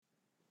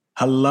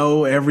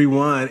Hello,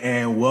 everyone,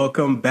 and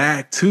welcome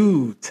back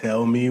to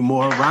Tell Me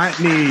More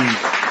Rodney.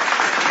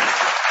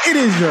 It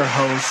is your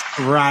host,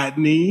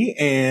 Rodney,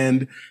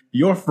 and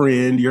your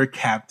friend, your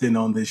captain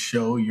on this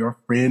show, your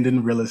friend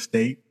in real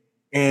estate.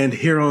 And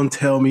here on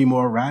Tell Me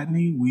More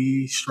Rodney,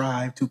 we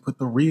strive to put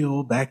the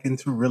real back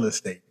into real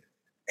estate.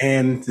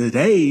 And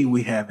today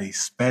we have a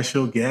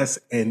special guest,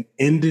 an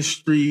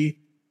industry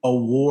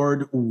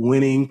award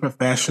winning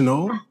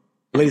professional.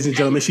 Ladies and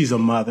gentlemen, she's a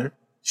mother,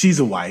 she's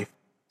a wife,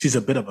 she's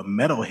a bit of a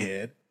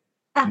metalhead.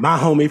 My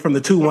homie from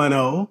the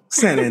 210,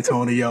 San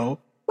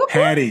Antonio,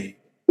 Patty.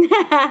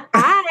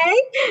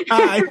 Hi.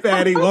 Hi,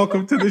 Patty.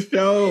 Welcome to the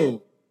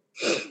show.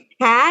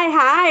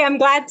 Hi. I'm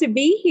glad to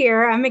be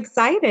here. I'm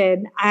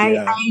excited.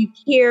 I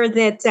hear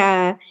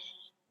that,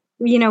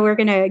 we're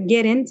going to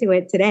get into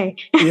it today.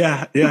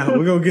 Yeah.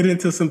 We're going to get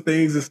into some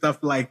things and stuff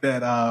like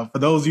that. For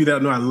those of you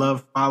that know, I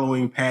love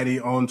following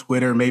Patty on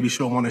Twitter. Maybe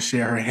she'll want to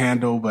share her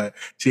handle, but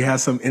she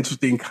has some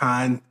interesting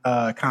content,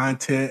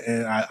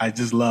 and I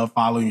just love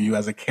following you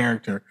as a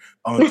character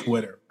on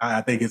Twitter. I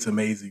think it's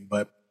amazing.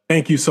 But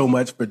thank you so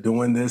much for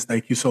doing this.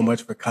 Thank you so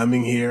much for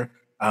coming here.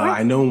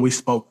 I know when we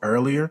spoke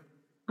earlier,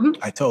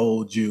 I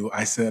told you,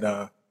 I said,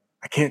 I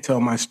can't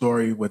tell my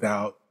story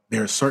without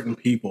there are certain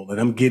people,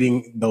 and I'm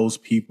getting those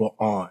people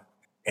on.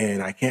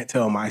 And I can't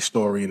tell my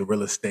story in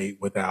real estate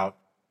without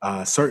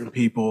certain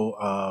people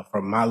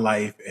from my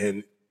life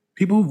and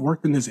people who've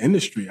worked in this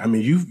industry. I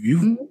mean,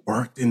 you've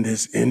worked in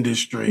this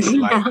industry,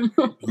 like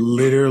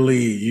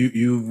literally,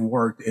 you've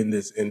worked in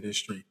this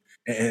industry,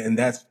 and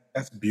that's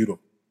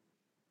beautiful.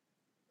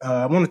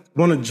 I want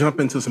to jump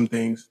into some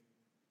things.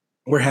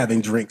 We're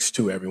having drinks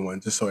too,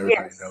 everyone, just so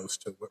everybody knows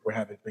too. We're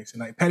having drinks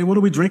tonight. Patty, what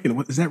are we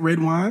drinking? Is that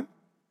red wine?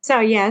 So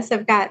yes,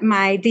 I've got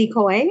my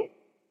decoy.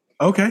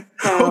 Okay.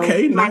 So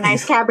okay. My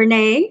nice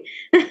Cabernet.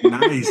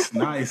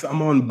 nice.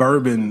 I'm on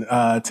bourbon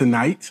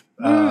tonight.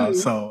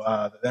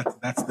 So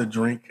that's the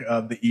drink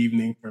of the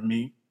evening for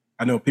me.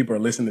 I know people are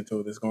listening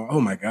to this going, oh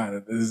my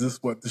God, is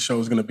this what the show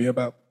is going to be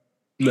about?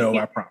 No,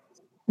 I promise.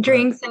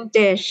 Drinks and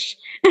dish.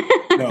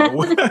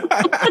 No.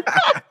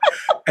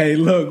 Hey,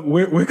 look,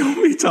 we're going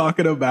to be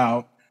talking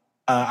about,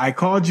 I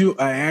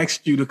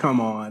asked you to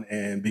come on,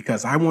 and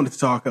because I wanted to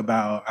talk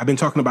about, I've been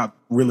talking about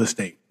real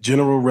estate,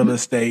 general real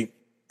estate,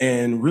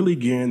 and really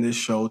gearing this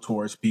show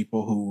towards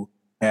people who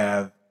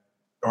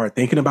are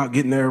thinking about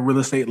getting their real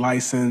estate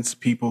license,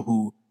 people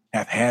who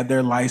have had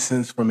their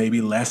license for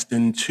maybe less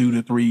than 2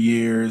 to 3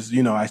 years,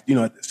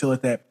 still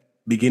at that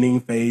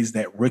beginning phase,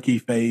 that rookie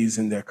phase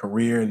in their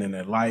career and in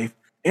their life,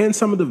 and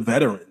some of the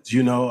veterans,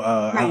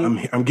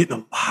 I'm getting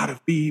a lot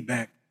of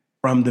feedback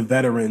from the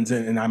veterans,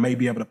 and I may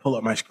be able to pull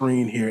up my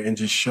screen here and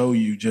just show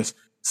you just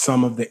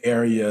some of the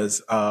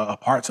areas,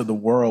 parts of the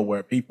world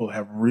where people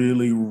have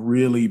really,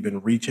 really been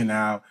reaching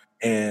out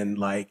and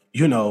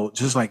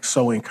just like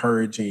so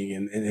encouraging.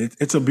 And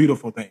it's a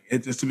beautiful thing.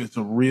 It's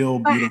a real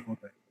beautiful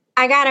thing.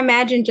 I got to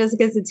imagine, just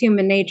because it's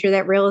human nature,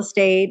 that real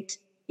estate,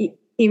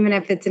 even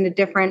if it's in a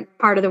different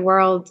part of the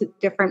world,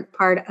 different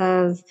part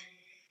of,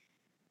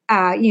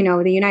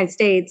 the United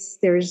States,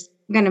 there's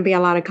going to be a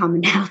lot of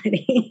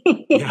commonality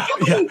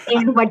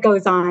in what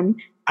goes on.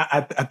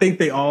 I think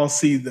they all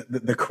see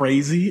the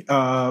crazy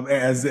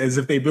as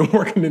if they've been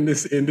working in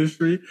this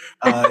industry.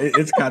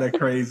 It's kind of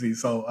crazy.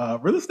 So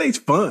real estate's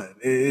fun.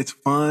 It's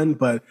fun,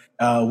 but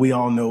we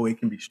all know it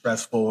can be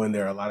stressful, and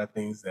there are a lot of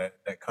things that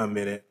come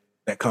in it,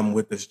 that come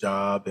with this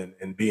job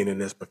and being in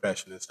this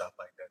profession and stuff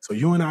like that. So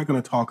you and I are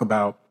going to talk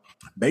about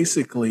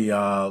basically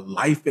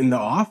life in the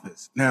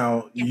office.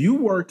 Now, you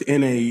worked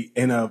in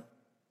a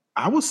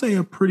I would say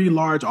a pretty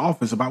large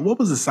office. About what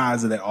was the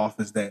size of that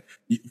office?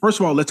 First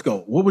of all, let's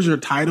go. What was your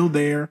title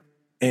there,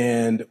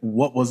 and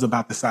what was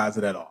about the size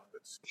of that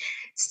office?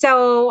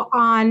 So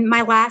on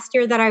my last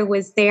year that I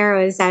was there,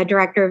 I was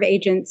Director of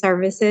Agent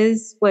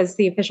Services was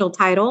the official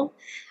title.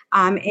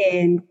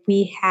 And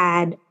we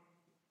had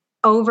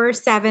over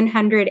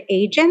 700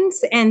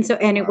 agents. And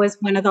it was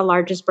one of the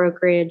largest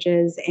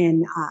brokerages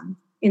in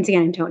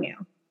San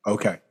Antonio.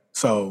 Okay.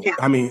 So,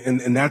 I mean,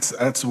 and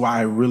that's why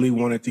I really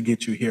wanted to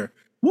get you here.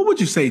 What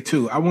would you say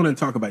too? I want to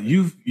talk about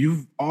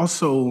you've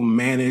also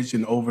managed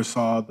and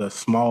oversaw the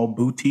small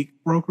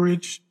boutique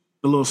brokerage,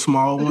 the little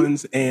small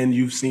ones, and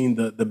you've seen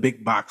the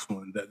big box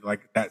one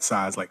that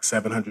size, like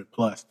 700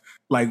 plus.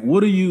 Like, what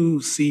do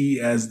you see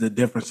as the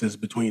differences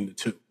between the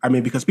two? I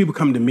mean, because people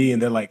come to me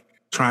and they're like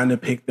trying to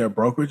pick their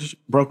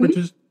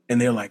brokerages, and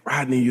they're like,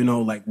 Rodney,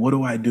 what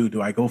do I do? Do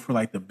I go for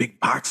like the big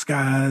box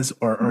guys,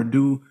 or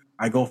do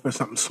I go for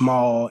something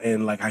small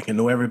and like I can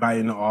know everybody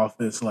in the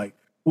office? Like,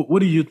 what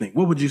do you think?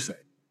 What would you say?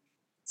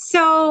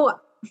 So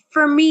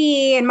for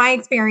me, in my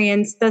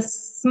experience, the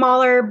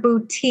smaller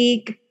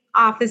boutique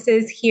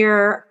offices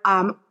here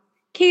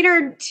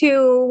catered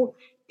to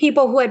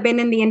people who had been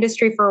in the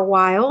industry for a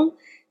while.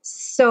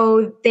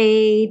 So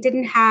they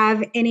didn't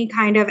have any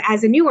kind of,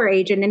 as a newer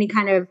agent, any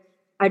kind of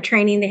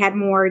training. They had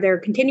more their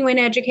continuing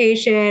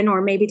education,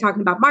 or maybe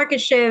talking about market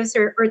shifts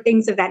or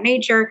things of that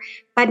nature,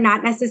 but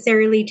not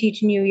necessarily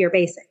teaching you your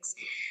basics.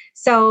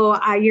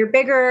 So your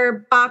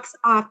bigger box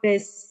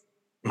office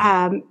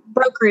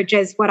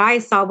brokerages, what I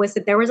saw was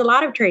that there was a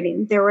lot of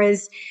training. There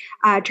was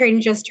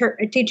training just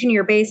teaching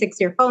your basics,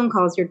 your phone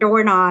calls, your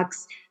door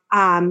knocks,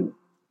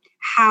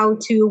 how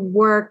to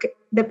work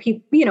the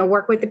people,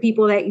 work with the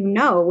people that you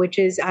know, which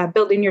is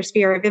building your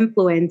sphere of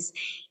influence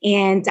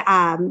and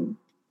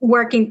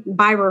working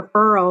by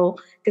referral,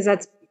 because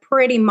that's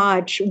pretty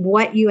much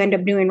what you end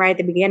up doing right at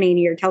the beginning.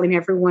 You're telling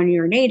everyone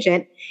you're an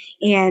agent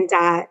and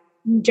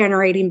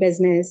generating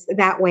business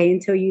that way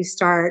until you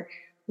start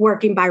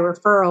working by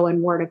referral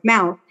and word of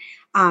mouth,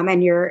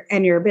 and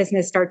your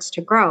business starts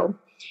to grow.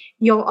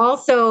 You'll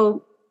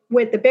also,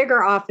 with the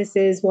bigger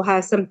offices, will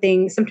have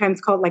something sometimes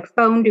called like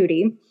phone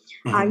duty.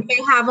 You may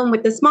have them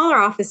with the smaller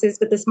offices,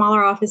 but the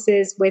smaller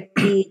offices with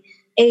the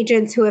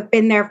agents who have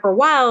been there for a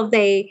while,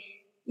 they,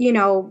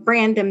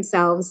 brand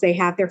themselves. They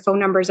have their phone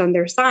numbers on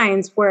their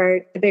signs,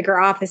 where the bigger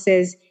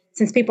offices,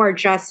 since people are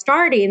just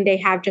starting, they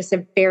have just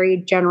a very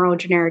general,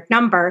 generic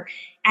number.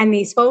 And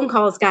these phone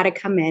calls got to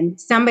come in.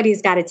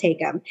 Somebody's got to take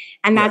them.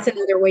 And that's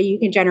another way you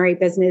can generate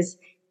business,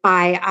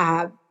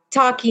 by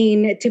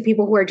talking to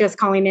people who are just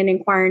calling in,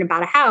 inquiring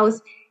about a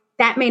house.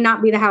 That may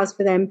not be the house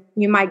for them.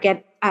 You might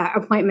get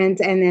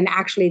appointments and then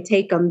actually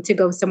take them to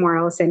go somewhere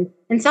else and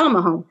sell them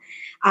a home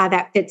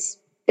that fits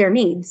their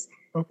needs.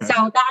 Okay.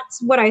 So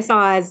that's what I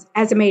saw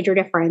as a major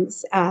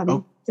difference.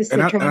 And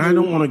I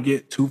don't want to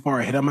get too far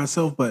ahead of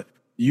myself, but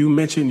you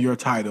mentioned your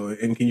title,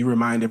 and can you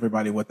remind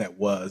everybody what that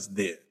was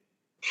then?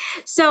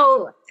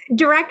 So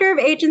Director of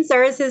Agent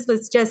Services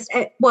was just,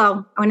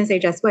 well, I want to say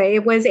just, but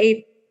it was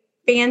a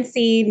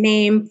fancy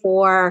name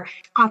for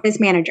office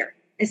manager.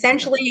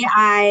 Essentially,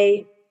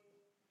 I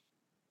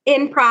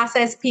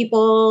in-process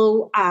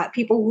people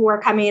who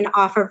are coming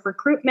off of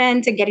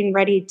recruitment and getting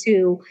ready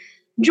to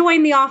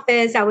join the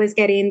office. I was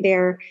getting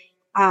their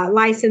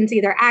license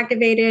either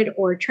activated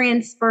or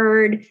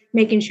transferred,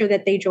 making sure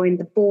that they joined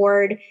the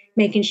board,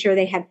 making sure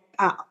they had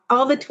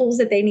all the tools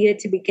that they needed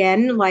to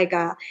begin, like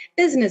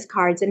business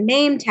cards and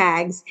name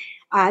tags,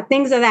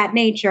 things of that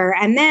nature.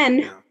 And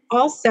then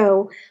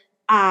also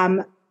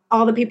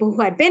all the people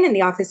who had been in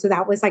the office. So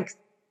that was like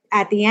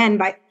at the end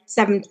by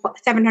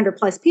 700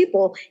 plus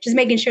people, just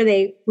making sure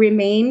they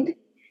remained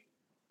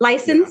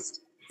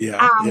licensed. So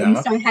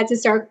I had to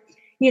start,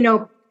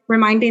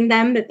 reminding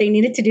them that they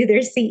needed to do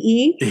their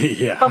CE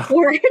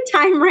before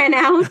time ran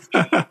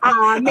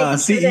out.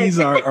 CEs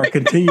are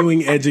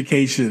continuing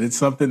education. It's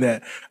something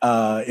that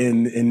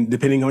in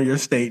depending on your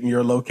state and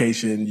your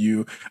location,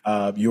 your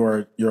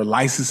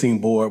licensing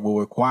board will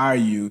require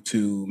you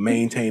to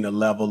maintain a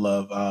level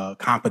of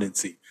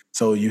competency.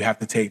 So you have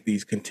to take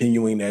these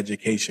continuing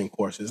education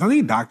courses. I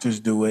think doctors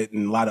do it,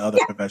 and a lot of other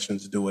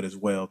professions do it as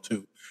well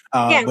too.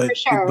 For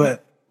sure.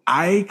 But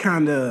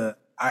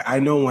I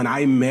know when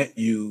I met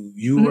you,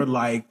 you were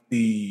like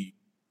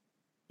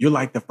you're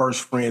like the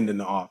first friend in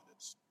the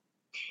office.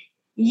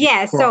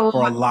 Yeah.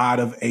 For a lot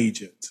of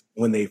agents,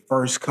 when they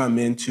first come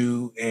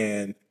into,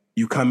 and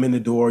you come in the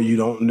door, you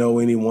don't know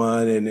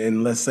anyone.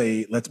 And let's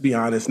be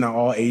honest, not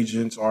all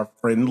agents are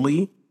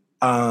friendly.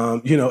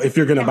 If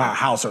you're going to buy a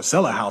house or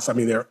sell a house, I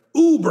mean, they're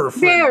uber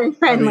friendly. Very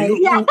friendly.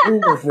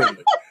 Uber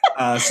friendly,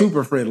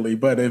 super friendly.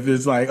 But if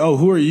it's like, oh,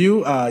 who are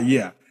you?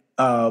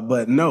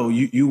 But no,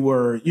 you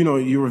were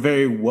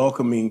very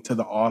welcoming to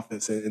the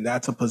office, and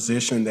that's a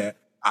position that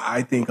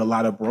I think a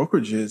lot of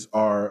brokerages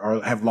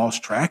have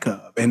lost track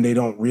of, and they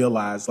don't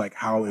realize like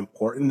how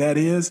important that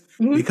is,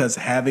 because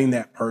having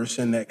that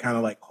person that kind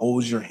of like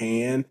holds your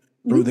hand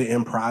through the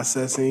in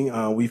processing.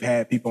 We've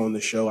had people on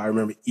the show. I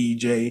remember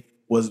EJ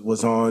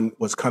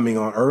was coming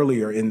on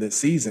earlier in this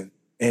season,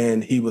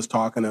 and he was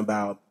talking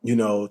about,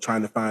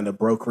 trying to find a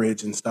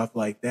brokerage and stuff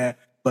like that,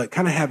 but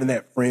kind of having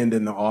that friend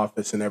in the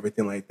office and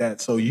everything like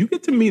that. So you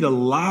get to meet a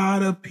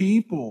lot of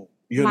people,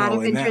 a lot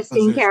of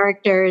interesting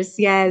characters.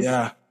 Yes.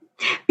 Yeah.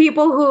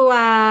 People who,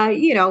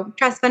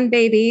 trust fund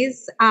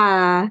babies,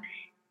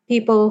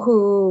 people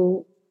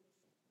who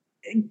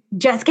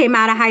just came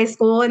out of high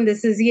school and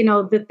this is,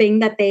 the thing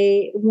that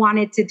they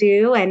wanted to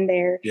do. And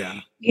they're,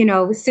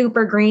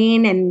 super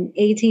green and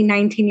 18,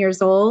 19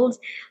 years old.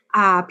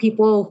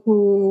 People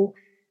who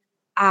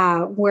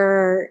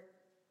were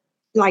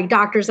like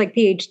doctors, like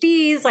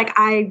PhDs. Like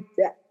I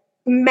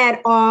met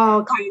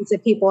all kinds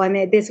of people,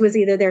 and this was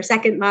either their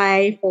second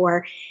life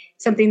or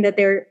something that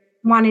they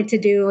wanted to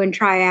do and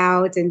try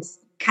out and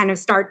kind of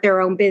start their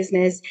own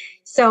business.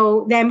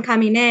 So them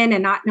coming in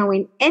and not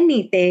knowing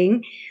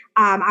anything,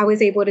 I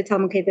was able to tell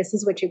them, okay, this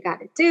is what you got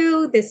to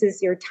do. This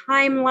is your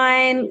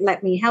timeline.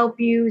 Let me help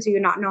you. Do you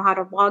not know how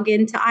to log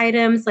into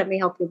items? Let me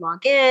help you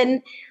log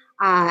in.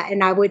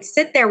 And I would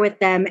sit there with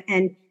them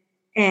and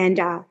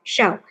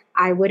show.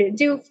 I wouldn't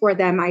do for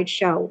them, I'd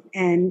show.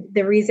 And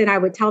the reason I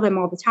would tell them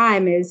all the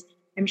time is,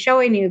 I'm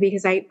showing you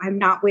because I'm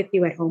not with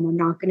you at home. I'm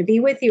not going to be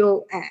with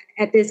you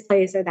at this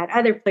place or that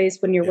other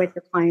place when you're with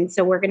your clients.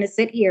 So we're going to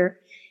sit here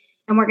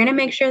and we're going to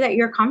make sure that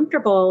you're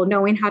comfortable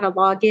knowing how to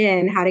log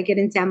in, how to get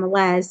into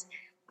MLS,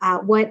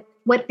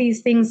 what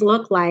these things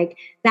look like.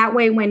 That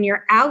way, when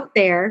you're out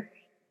there,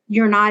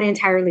 you're not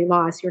entirely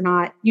lost.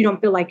 You don't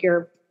feel like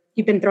you're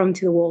you've been thrown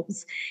to the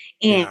wolves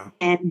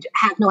and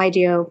have no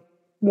idea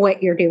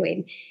what you're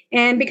doing.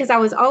 And because I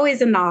was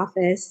always in the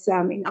office,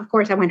 I mean, of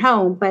course I went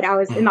home, but I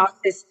was in the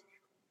office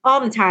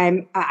all the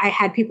time. I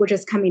had people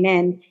just coming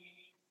in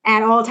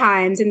at all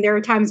times. And there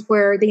were times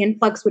where the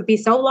influx would be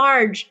so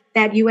large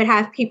that you would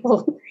have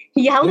people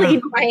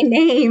yelling my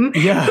name.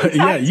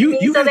 Yeah.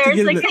 You so had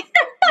to get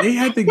they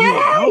had to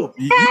get help.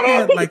 You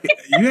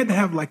had to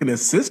have like an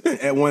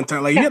assistant at one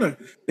time. Like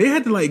they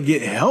had to like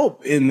get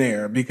help in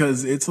there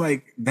because it's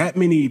like that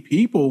many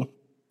people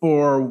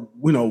for,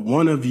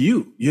 one of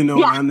you,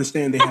 I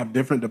understand they have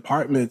different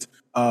departments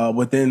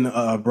within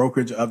a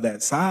brokerage of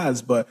that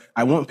size, but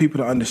I want people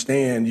to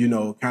understand,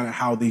 kind of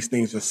how these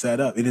things are set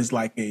up. It is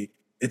like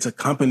it's a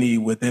company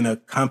within a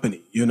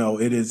company,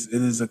 it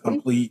is a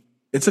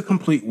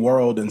complete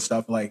world and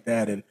stuff like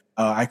that. And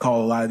I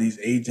call a lot of these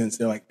agents,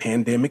 they're like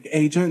pandemic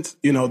agents,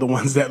 the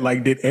ones that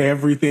like did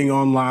everything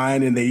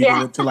online and they even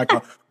went to like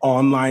a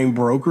online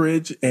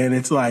brokerage. And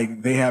it's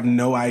like, they have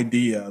no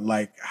idea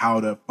like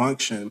how to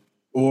function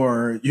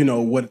or,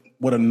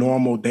 what a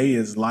normal day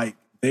is like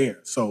there.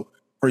 So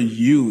for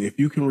you, if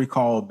you can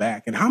recall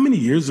back, and how many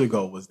years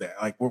ago was that?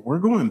 Like we're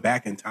going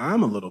back in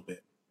time a little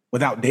bit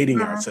without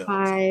dating ourselves.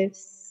 5,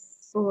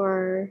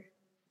 4,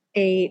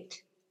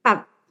 8,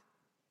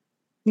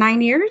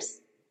 9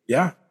 years.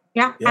 Yeah.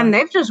 And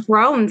they've just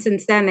grown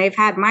since then.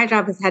 My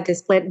job has had to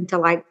split into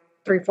like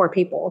 3-4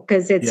 people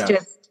because it's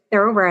just,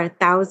 they're over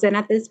 1,000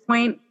 at this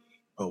point.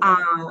 Oh,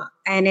 wow.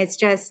 And it's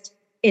just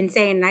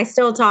insane. And I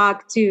still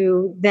talk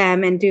to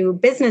them and do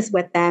business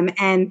with them.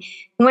 And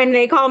when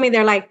they call me,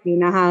 they're like, you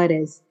know how it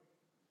is.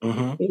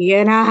 Mm-hmm.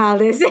 You know how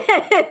this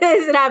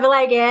is. And I'll be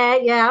like,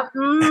 yeah.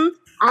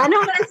 I know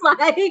what it's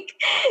like.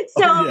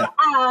 So,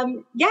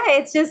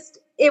 it's just,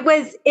 it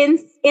was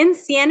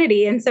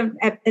insanity. And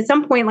at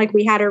some point, like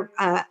we had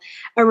a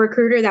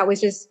recruiter that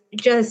was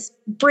just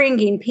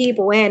bringing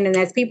people in. And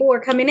as people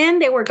were coming in,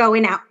 they were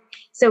going out.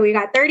 So we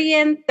got 30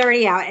 in,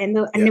 30 out. And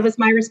it was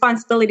my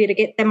responsibility to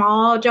get them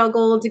all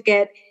juggled, to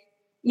get,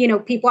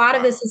 people out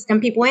of the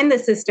system, people in the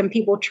system,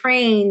 people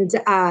trained,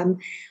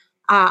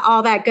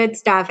 all that good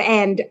stuff.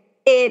 And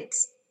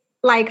it's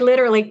like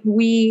literally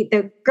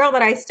the girl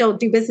that I still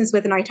do business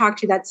with and I talk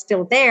to that's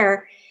still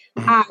there.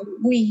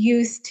 We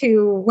used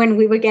to, when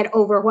we would get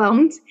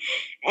overwhelmed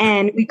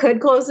and we could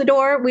close the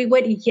door, we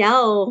would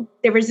yell.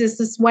 There was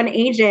this one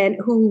agent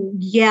who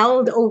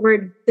yelled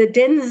over the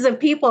dins of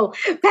people,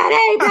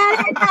 Patty,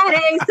 Patty,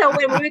 Patty. So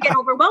when we would get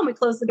overwhelmed, we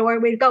close the door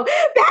and we'd go,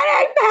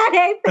 Patty,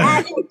 Patty,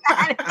 Patty,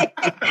 Patty.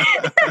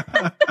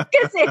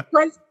 Because it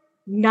was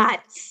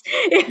nuts.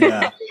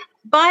 Yeah.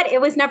 But it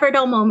was never a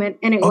dull moment.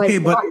 And it was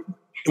fun.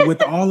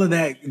 With all of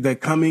that, the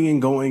coming and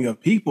going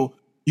of people,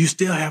 you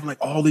still have like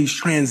all these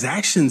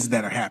transactions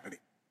that are happening.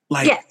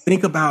 Like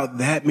think about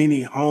that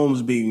many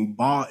homes being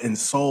bought and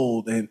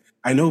sold. And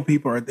I know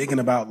people are thinking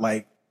about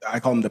like, I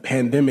call them the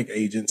pandemic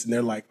agents and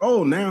they're like,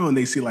 oh, now, and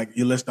they see like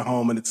you list a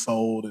home and it's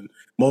sold and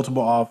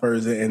multiple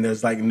offers and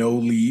there's like no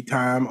lead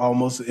time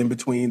almost in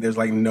between. There's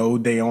like no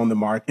day on the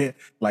market,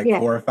 like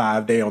 4 or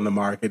 5 day on the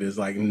market is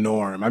like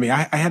norm. I mean,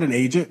 I had an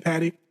agent,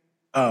 Patty,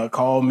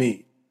 call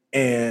me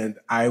and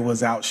I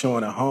was out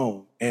showing a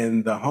home.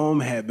 And the home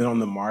had been on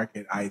the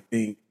market, I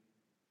think,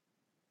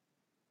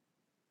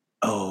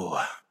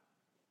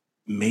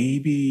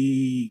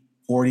 maybe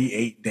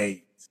 48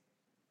 days.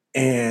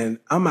 And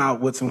I'm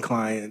out with some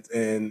clients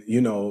and,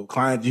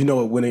 clients,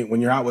 when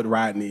you're out with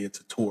Rodney, it's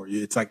a tour.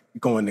 It's like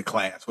going to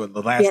class. Well,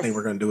 the last thing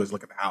we're going to do is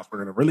look at the house. We're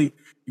going to really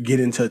get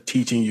into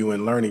teaching you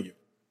and learning you.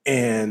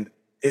 And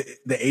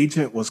the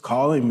agent was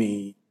calling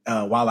me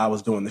while I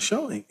was doing the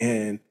showing.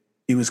 And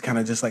he was kind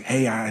of just like,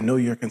 hey, I know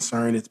you're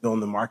concerned. It's been on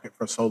the market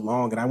for so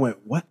long. And I went,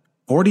 what?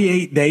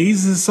 48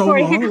 days is so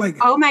long? Like,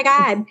 oh my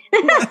God.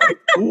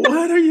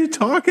 what are you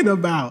talking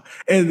about?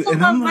 And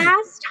I'm like,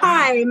 last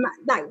time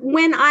that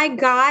when I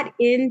got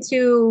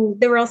into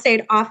the real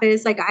estate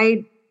office, like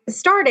I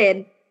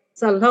started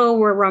as a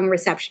lower rung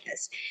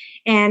receptionist.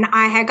 And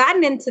I had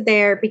gotten into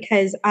there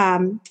because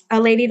a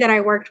lady that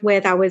I worked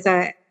with, I was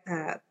a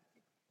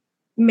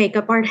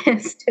makeup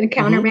artist and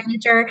counter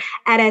manager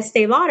at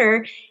Estee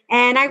Lauder.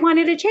 And I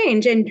wanted to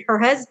change. And her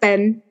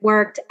husband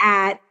worked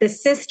at the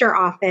sister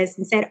office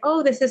and said,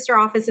 oh, the sister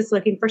office is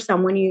looking for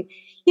someone you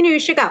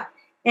should go.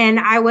 And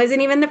I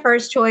wasn't even the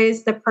first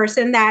choice. The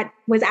person that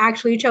was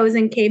actually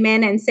chosen came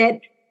in and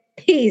said,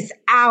 peace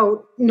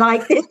out.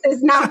 Like, this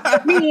is not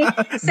for me.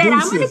 Said,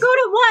 I'm going to go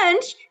to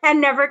lunch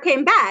and never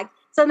came back.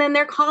 So then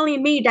they're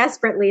calling me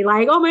desperately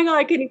like, oh my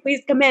God, can you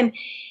please come in?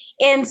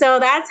 And so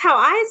that's how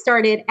I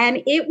started.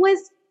 And it was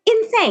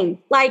insane.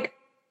 Like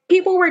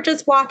people were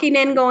just walking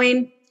in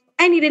going,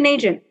 I need an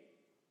agent.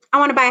 I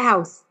want to buy a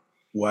house.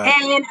 Wow.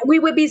 And we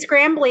would be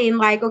scrambling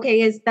like,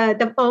 okay, is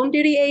the phone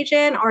duty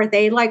agent? Are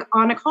they like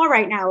on a call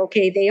right now?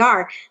 Okay, they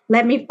are.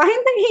 Let me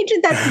find the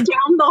agent that's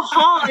down the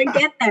hall and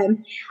get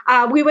them.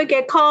 We would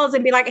get calls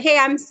and be like, hey,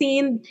 I'm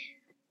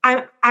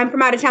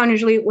from out of town.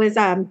 Usually it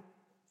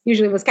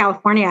was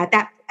California at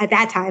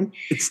that time.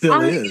 It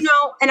still is.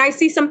 And I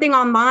see something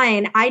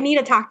online. I need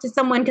to talk to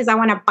someone because I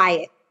want to buy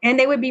it. and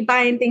they would be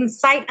buying things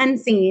sight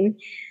unseen.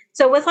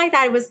 So it was like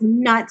that. It was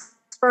nuts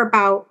for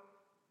about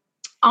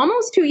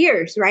almost 2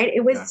 years, right?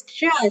 It was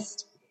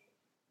just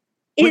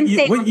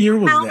insane. What year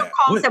was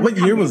that? What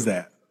year was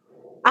that?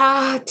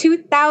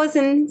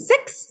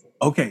 2006.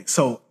 Okay,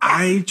 so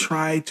I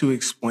tried to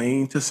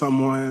explain to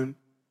someone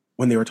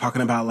when they were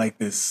talking about like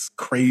this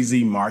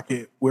crazy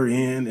market we're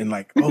in and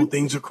like, oh,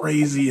 things are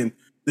crazy and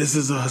this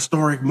is a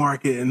historic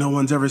market and no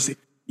one's ever seen.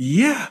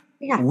 Yeah,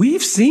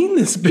 we've seen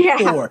this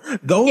before. Yeah.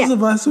 Those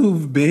of us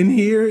who've been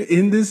here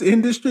in this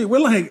industry,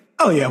 we're like,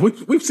 oh yeah,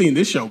 we've seen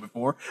this show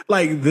before.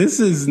 Like, this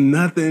is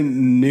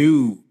nothing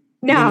new.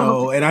 No. You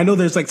know? And I know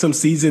there's like some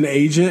seasoned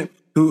agent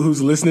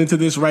who's listening to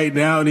this right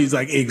now and he's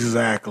like,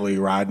 exactly,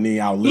 Rodney,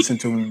 I'll listen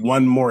to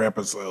one more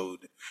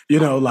episode. You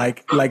know,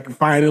 like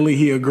finally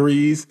he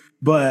agrees,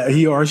 but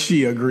he or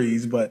she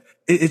agrees. But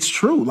it's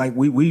true. Like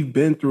we've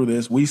been through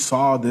this. We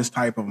saw this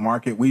type of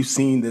market. We've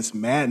seen this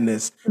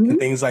madness and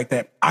things like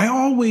that. I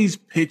always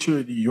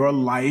pictured your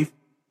life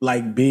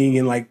like being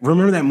in like,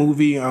 remember that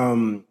movie,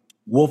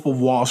 Wolf of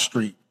Wall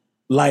Street?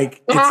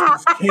 Like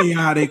it's this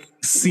chaotic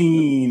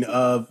scene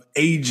of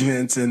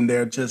agents and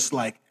they're just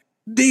like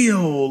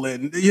deal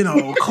and, you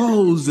know,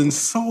 closed and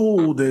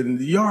sold and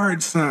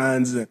yard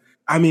signs. And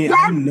I mean, yes.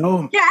 I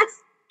know. Yes.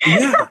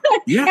 Yeah.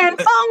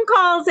 And phone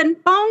calls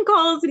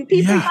and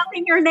people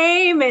yelling your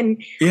name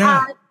and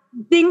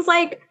things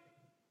like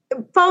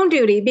phone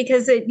duty,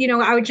 because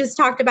I just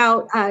talked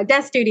about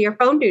desk duty or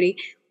phone duty,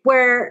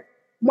 where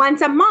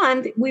once a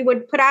month we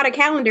would put out a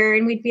calendar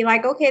and we'd be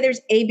like, okay, there's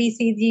A, B,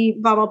 C, D,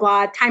 blah, blah,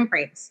 blah, time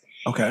frames.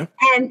 Okay.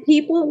 And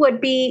people would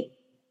be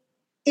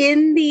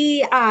in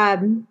the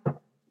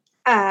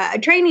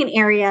training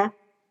area,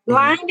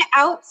 lined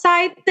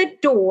outside the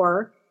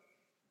door,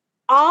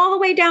 all the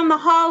way down the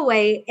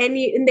hallway, and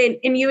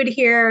you would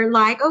hear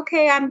like,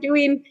 okay, I'm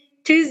doing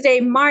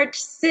Tuesday, March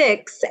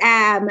 6th,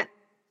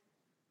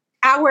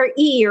 hour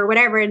E or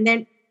whatever, and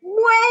then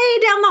way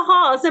down the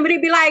hall, somebody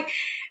would be like,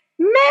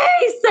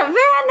 May,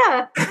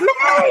 Savannah,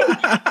 May.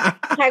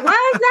 Like,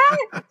 what is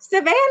that?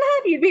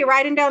 Savannah? You'd be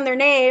writing down their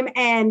name,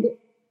 and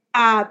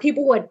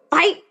people would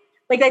fight.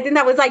 Like, I think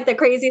that was like the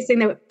craziest thing.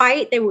 They would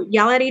fight. They would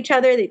yell at each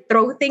other. They'd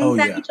throw things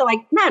at each other,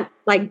 like not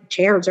like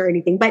chairs or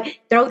anything, but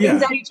throw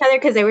things at each other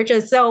because they were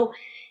just so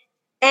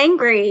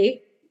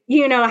angry,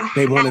 They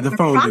wanted the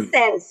phone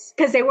process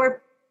because they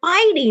were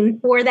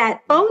fighting for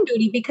that phone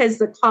duty because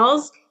the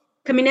calls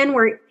coming in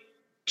were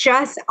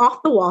just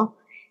off the wall.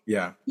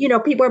 Yeah.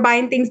 People were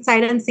buying things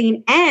sight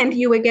unseen, and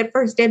you would get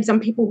first dibs on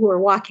people who were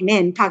walking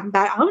in talking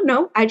about, oh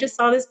no, I just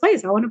saw this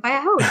place. I want to buy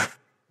a house.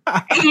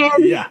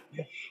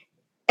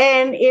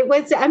 And it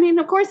was, I mean,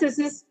 of course, this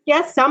is,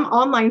 some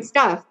online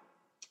stuff,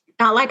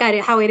 not like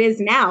how it is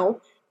now.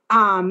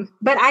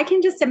 But I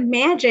can just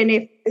imagine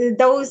if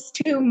those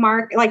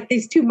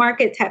these two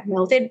markets have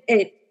melted,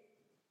 I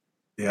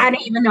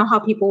don't even know how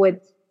people would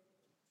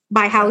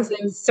buy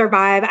houses,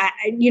 survive.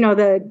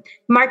 The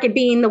market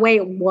being the way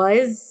it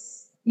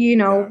was,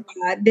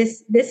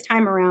 this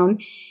time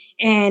around,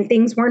 and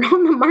things weren't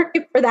on the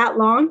market for that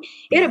long,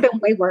 it'd have been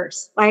way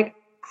worse. Like,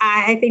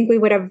 I think we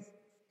would have,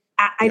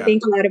 I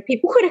think a lot of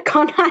people would have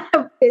gone out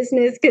of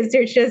business because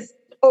there's just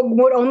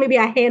would only be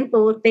a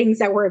handful of things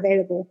that were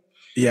available.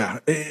 Yeah,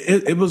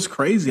 it was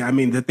crazy. I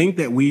mean, to think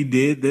that we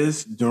did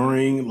this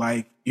during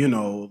like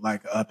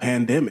a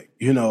pandemic,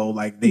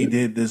 like they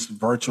did this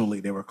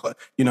virtually. They were,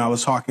 I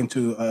was talking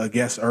to a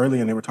guest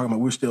earlier and they were talking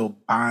about we're still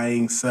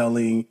buying,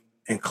 selling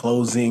and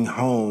closing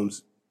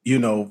homes,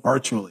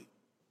 virtually,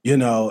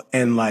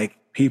 and like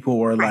people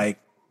were like,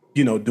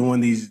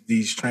 doing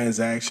these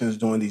transactions,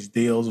 doing these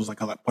deals. It was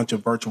like a bunch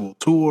of virtual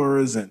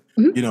tours and,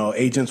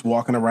 agents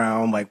walking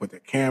around like with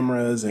their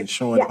cameras and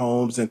showing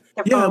homes. And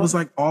it was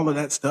like all of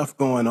that stuff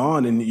going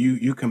on. And when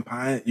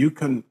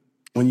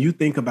you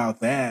think about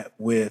that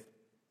with,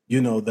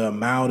 the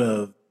amount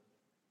of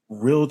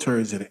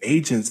realtors and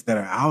agents that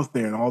are out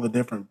there and all the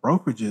different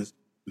brokerages,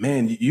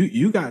 man,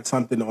 you got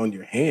something on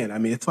your hand. I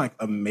mean, it's like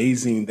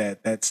amazing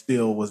that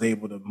still was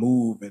able to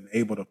move and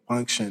able to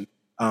function.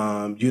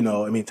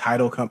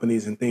 Title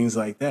companies and things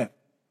like that.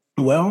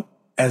 Well,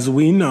 as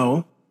we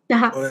know,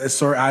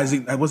 Sir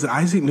Isaac, was it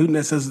Isaac Newton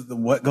that says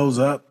what goes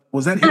up?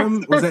 Was that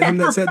him? Was that him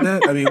that said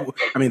that?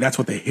 I mean, that's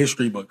what the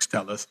history books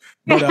tell us.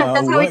 But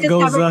what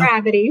goes up?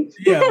 Gravity.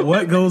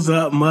 What goes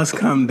up must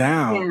come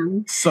down.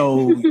 Yeah.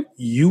 So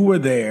you were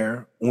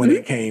there when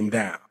it came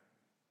down,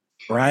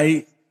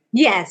 right?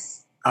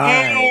 Yes.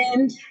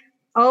 And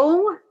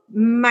oh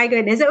my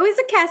goodness, it was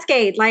a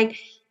cascade. Like,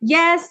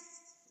 yes.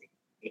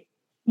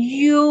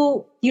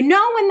 You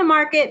know when the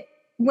market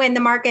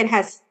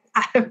has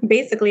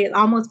basically, it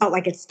almost felt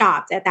like it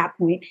stopped at that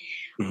point.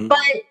 But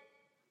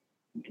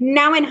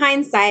now in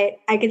hindsight,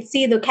 I could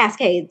see the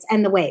cascades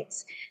and the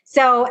waves.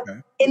 So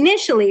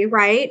initially,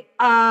 right?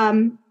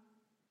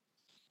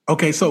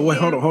 Okay, so wait,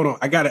 hold on.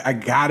 I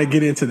gotta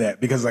get into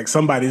that because like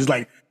somebody's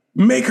like,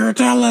 make her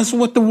tell us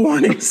what the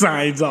warning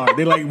signs are.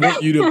 They like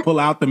want you to pull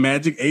out the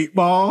magic 8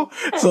 ball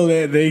so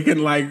that they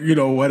can like,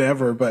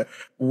 whatever. But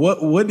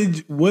what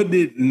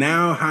did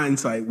now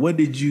hindsight, what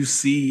did you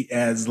see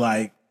as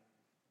like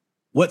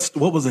what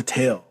was a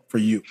tell for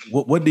you?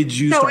 What did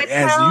you start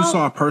as you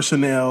saw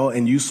personnel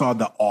and you saw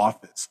the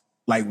office?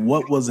 Like,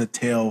 what was a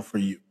tell for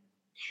you?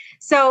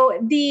 So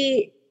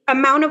the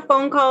amount of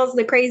phone calls,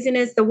 the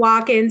craziness, the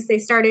walk-ins, they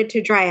started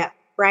to dry up,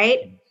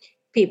 right?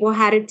 People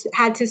had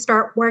to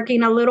start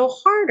working a little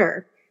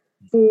harder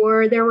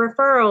for their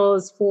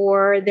referrals,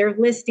 for their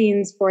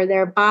listings, for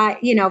their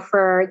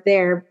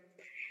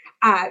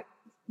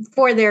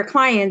for their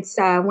clients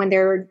when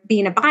they're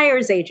being a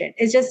buyer's agent.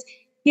 It's just,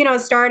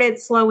 started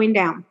slowing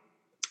down.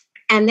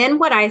 And then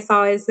what I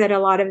saw is that a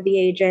lot of the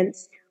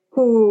agents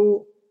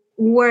who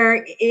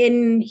were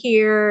in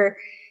here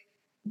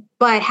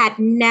but had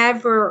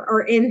never,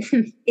 or in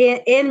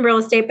real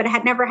estate, but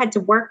had never had to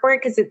work for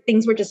it because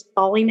things were just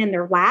falling in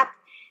their lap,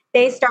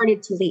 they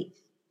started to leave,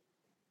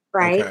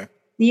 right? Okay.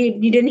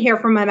 You didn't hear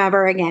from them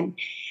ever again.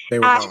 They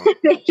were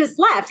they just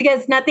left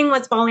because nothing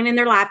was falling in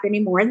their lap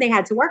anymore and they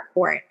had to work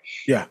for it.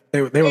 Yeah,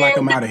 they were like,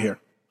 I'm out of here.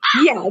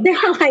 Yeah, they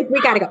were like,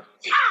 we got to go.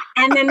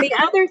 And then the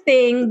other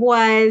thing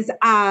was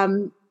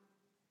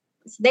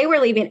they were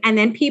leaving. And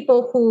then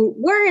people who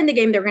were in the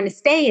game, they're going to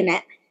stay in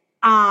it,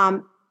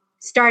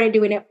 started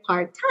doing it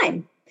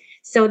part-time.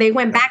 So they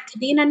went back to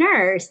being a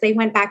nurse. They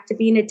went back to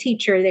being a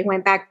teacher. They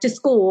went back to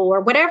school or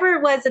whatever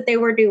it was that they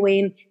were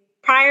doing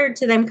prior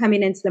to them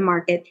coming into the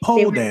market.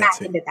 They went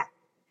back into that.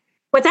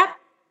 What's that?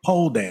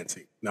 Pole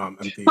dancing. No, I'm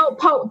teasing.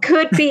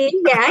 Could be.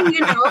 Yeah.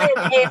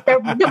 If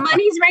the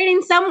money's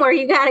raining somewhere,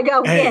 you got to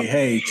go.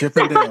 Hey,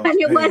 Chippendale.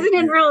 It wasn't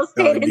in real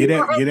estate. Get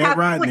that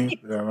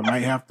Rodney. I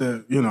might have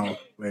to,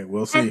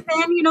 we'll see. And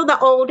then, the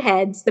old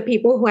heads, the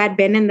people who had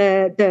been in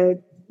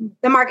the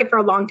market for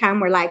a long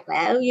time were like,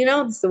 well,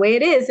 it's the way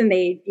it is. And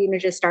they,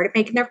 just started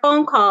making their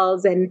phone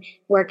calls and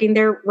working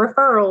their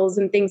referrals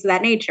and things of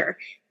that nature.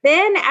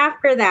 Then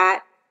after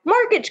that,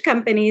 mortgage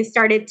companies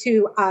started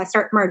to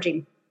start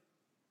merging,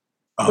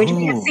 which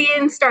we have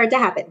seen start to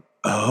happen.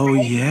 Oh,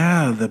 right?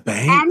 Yeah, the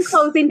banks. And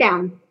closing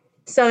down.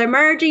 So they're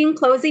merging,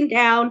 closing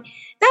down.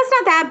 That's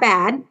not that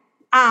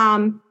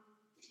bad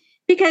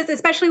because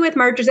especially with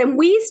mergers, and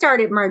we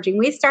started merging.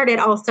 We started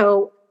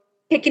also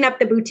picking up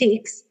the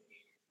boutiques.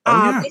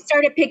 We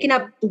started picking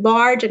up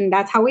large, and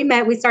that's how we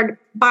met. We started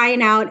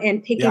buying out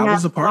and picking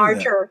up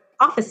larger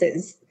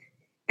offices.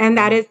 And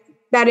that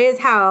is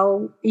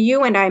how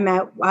you and I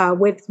met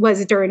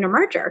was during a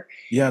merger.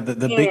 Yeah, the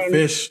big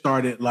fish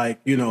started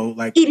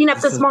eating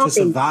up the small things.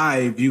 To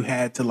survive, you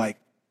had to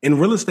in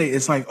real estate,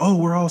 it's like, oh,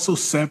 we're all so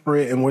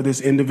separate and we're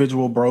this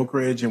individual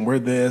brokerage and we're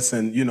this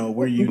and,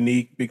 we're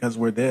unique because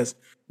we're this.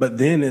 But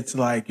then it's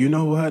like, you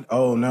know what?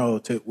 Oh,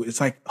 no, it's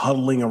like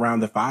huddling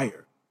around the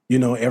fire.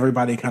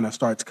 Everybody kind of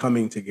starts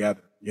coming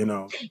together,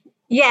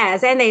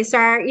 Yes. And they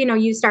start,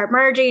 you start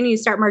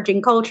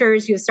merging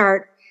cultures, you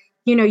start,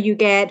 you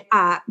get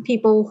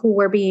people who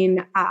were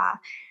being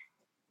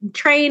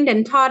trained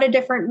and taught a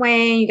different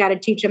way. You got to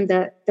teach them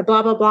the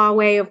blah, blah, blah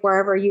way of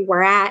wherever you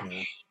were at.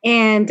 Yeah.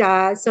 And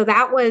so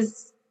that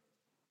was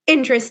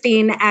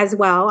interesting as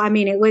well. I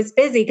mean, it was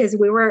busy because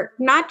we were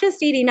not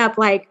just eating up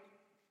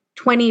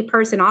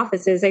 20-person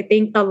offices. I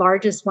think the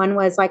largest one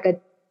was a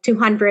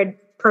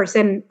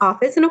 200-person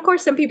office. And of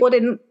course, some people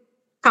didn't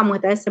come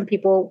with us. Some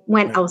people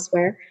went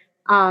elsewhere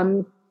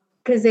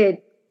because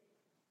it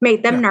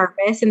made them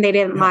nervous and they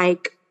didn't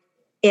like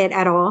it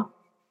at all.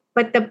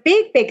 But the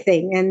big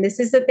thing, and this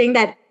is the thing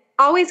that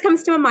always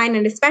comes to my mind,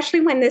 and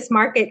especially when this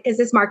market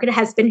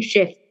has been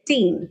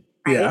shifting.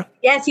 Right? Yeah.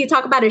 Yes, you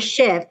talk about a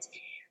shift.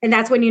 And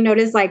that's when you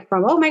notice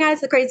from, oh my God,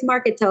 it's a crazy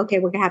market to, okay,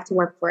 we're going to have to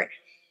work for it.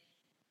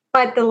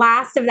 But the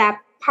last of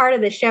that part of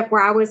the shift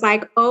where I was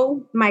like,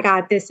 oh my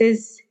God, this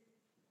is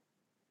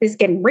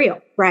getting real,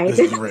 right?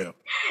 This is real.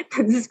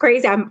 This is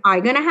crazy. Am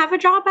I going to have a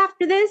job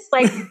after this?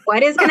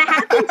 What is going to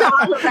happen to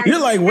all of us? You're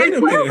like, wait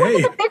a minute.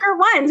 We're the bigger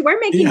ones. We're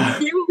making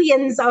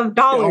billions of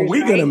dollars. Are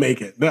we going to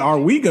make it? Are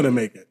we going to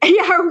make it?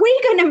 Yeah, are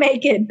we going to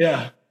make it?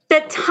 Yeah.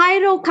 The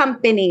title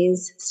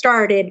companies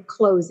started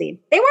closing.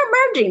 They weren't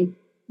merging.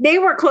 They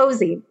were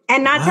closing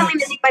and not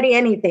telling anybody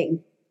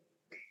anything.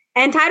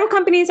 And title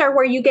companies are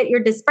where you get your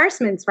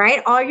disbursements,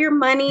 right? All your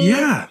money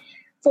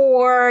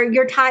for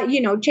your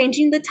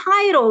changing the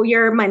title,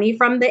 your money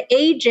from the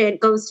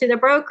agent goes to the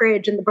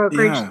brokerage and the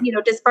brokerage,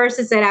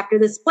 disperses it after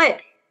the split.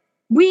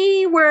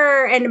 We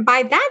were, and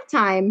by that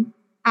time,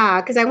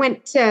 because I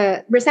went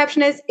to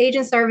receptionist,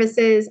 agent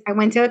services, I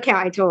went to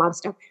account. I did a lot of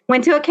stuff.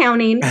 Went to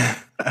accounting,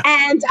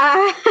 and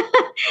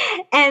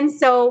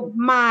so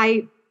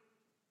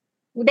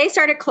they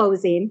started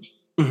closing.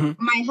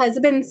 Mm-hmm. My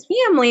husband's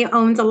family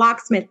owns a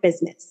locksmith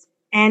business,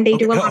 and they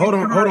do a lot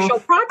of commercial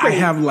property. I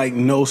have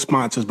no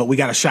sponsors, but we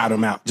got to shout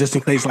them out just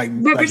in case.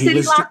 River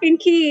City Lock and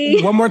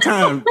Key. One more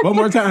time.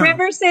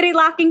 River City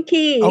Lock and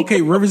Key.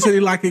 Okay, River City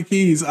Lock and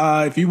Keys.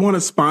 If you want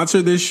to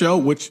sponsor this show,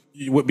 which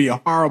would be a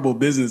horrible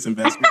business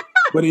investment,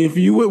 but if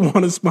you would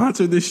want to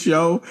sponsor this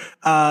show,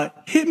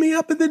 hit me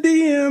up in the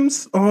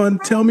DMs on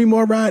Tell Me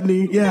More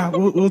Rodney. Yeah,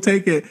 we'll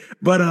take it.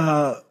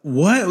 But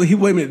what? Wait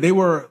a minute. They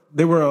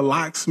were a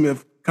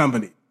locksmith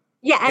company.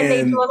 Yeah, and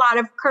they do a lot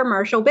of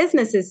commercial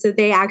businesses. So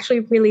they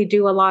actually really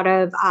do a lot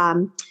of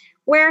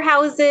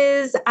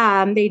warehouses.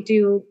 They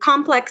do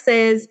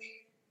complexes.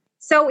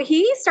 So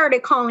he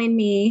started calling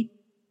me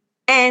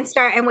and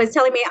was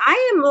telling me,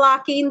 I am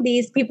locking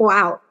these people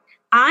out.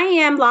 I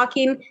am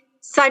locking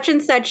such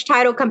and such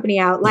title company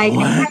out. Like they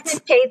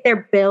haven't paid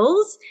their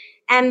bills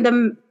and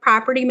the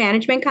property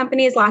management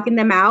company is locking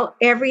them out.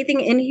 Everything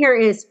in here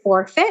is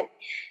forfeit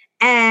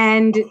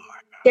and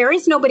there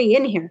is nobody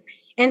in here.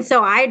 And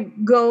so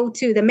I'd go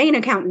to the main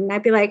accountant and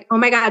I'd be like, oh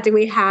my God, do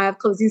we have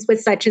closings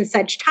with such and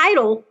such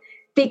title?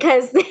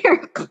 Because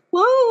they're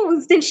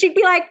closed. And she'd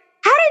be like,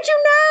 how did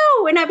you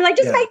know? And I'd be like,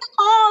 just make the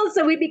call.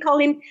 So we'd be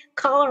calling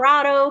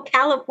Colorado,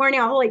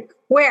 California, all like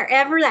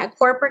wherever that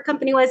corporate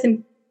company was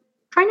and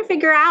trying to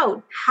figure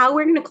out how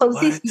we're going to close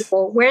these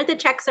people, where the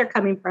checks are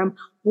coming from,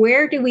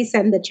 where do we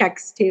send the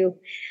checks to?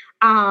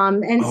 So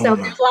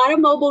there's a lot of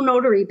mobile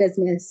notary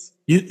business.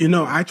 You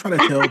know, I try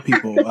to tell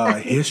people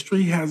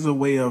history has a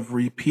way of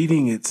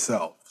repeating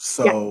itself.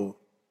 So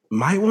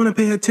might want to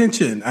pay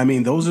attention. I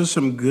mean, those are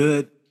some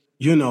good,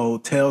 you know,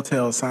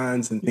 telltale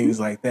signs and things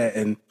like that.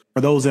 And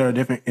for those that are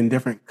different in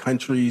different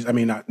countries, I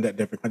mean, not that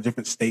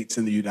different states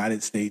in the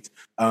United States,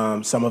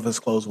 some of us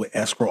close with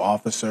escrow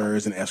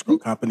officers and escrow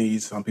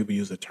companies. Some people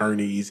use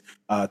attorneys,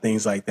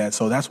 things like that.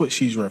 So that's what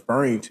she's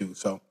referring to.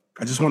 So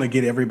I just want to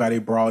get everybody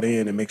brought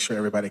in and make sure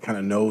everybody kind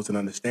of knows and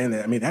understand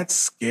that. I mean, that's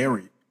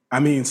scary. I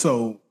mean,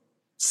 so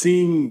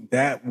seeing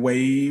that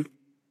wave,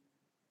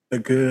 the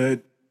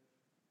good,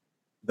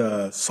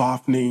 the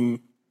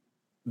softening,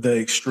 the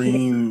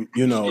extreme,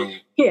 you know,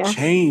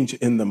 change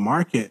in the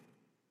market,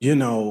 you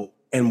know,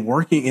 and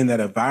working in that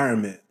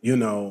environment, you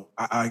know,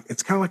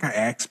 it's kind of like I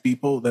ask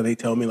people that they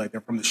tell me like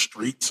they're from the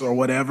streets or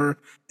whatever.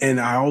 And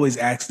I always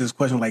ask this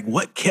question, like,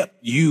 what kept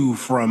you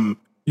from,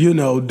 you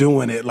know,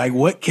 doing it? Like,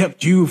 what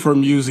kept you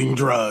from using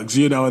drugs,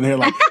 you know? And they're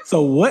like,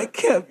 so what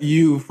kept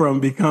you from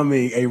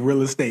becoming a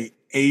real estate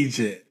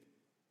agent?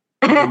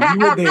 And you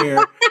were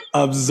there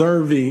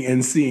observing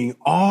and seeing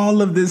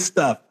all of this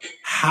stuff.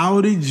 How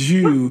did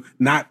you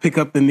not pick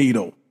up the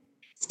needle?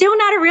 Still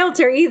not a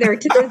realtor either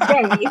to this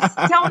day.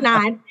 Still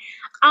not.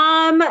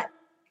 I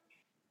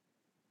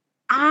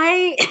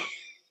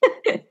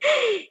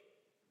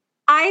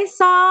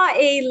saw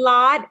a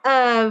lot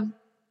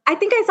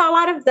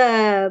of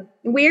the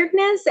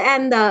weirdness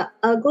and the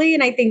ugly.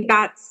 And I think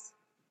that's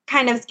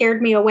kind of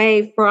scared me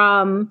away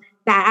from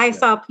that. I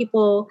saw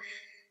people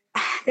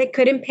that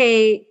couldn't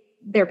pay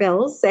their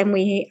bills and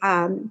we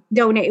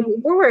donate.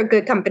 We were a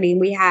good company.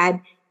 We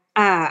had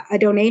a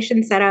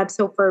donation set up.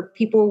 So for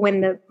people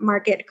when the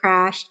market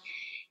crashed,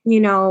 you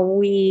know,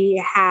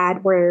 we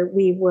had where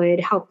we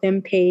would help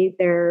them pay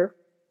their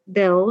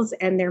bills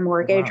and their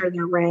mortgage or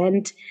their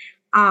rent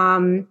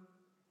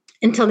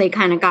until they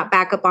kind of got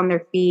back up on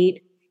their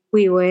feet.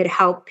 We would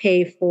help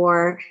pay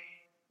for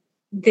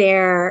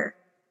their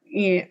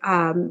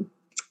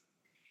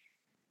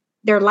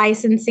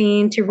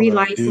licensing to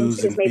relicense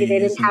because maybe they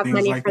didn't have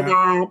money for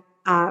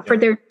that, for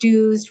their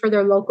dues, for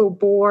their local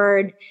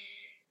board.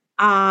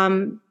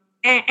 And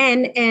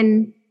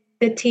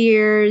the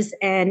tiers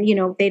and, you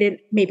know, they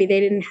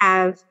didn't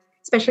have,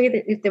 especially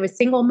if there was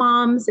single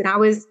moms and I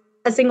was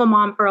a single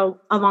mom for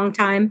a long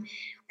time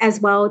as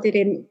well.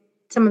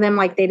 Some of them,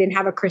 like they didn't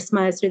have a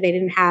Christmas or they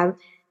didn't have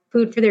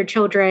food for their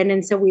children.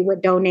 And so we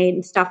would donate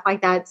and stuff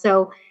like that.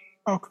 So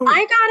cool.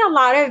 I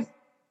got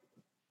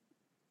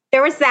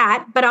there was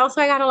that, but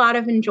also I got a lot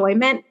of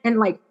enjoyment and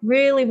like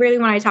really, really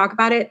when I talk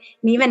about it,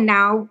 and even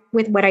now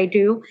with what I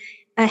do,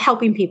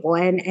 helping people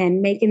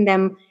and making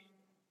them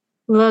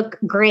look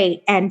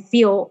great and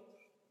feel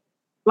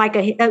like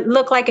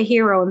look like a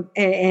hero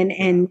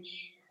and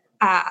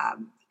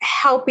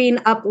helping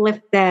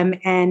uplift them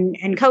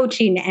and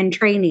coaching and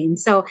training.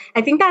 So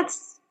I think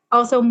that's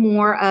also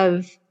more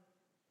of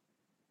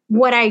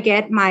what I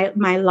get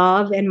my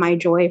love and my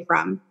joy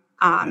from.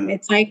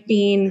 It's like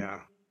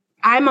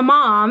I'm a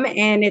mom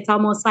and it's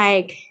almost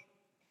like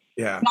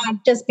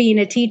not just being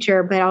a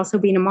teacher, but also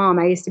being a mom.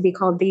 I used to be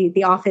called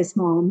the office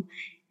mom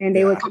and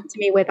they would come to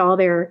me with all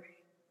their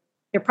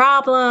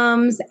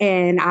problems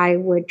and I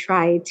would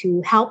try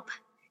to help.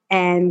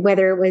 And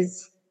whether it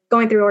was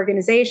going through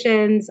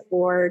organizations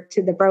or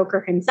to the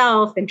broker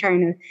himself and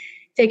trying to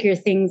figure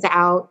things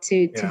out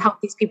to help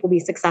these people be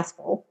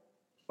successful.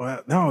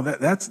 Well, no,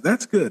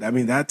 that's good. I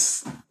mean,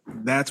 that's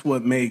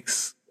what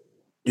makes,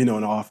 you know,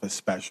 an office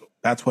special.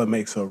 That's what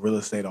makes a real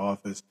estate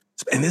office.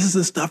 And this is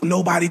the stuff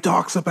nobody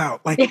talks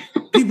about. Like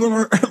people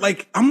are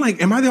like, I'm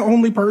like, am I the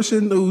only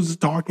person who's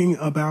talking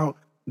about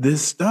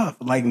this stuff?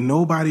 Like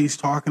nobody's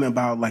talking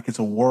about like it's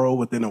a world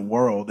within a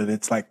world. And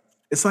it's like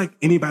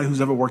anybody who's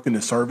ever worked in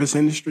the service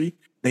industry,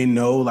 they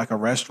know like a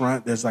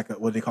restaurant, there's like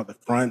what they call the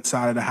front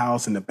side of the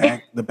house and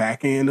the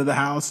back end of the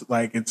house.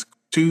 Like it's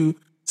two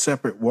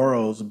separate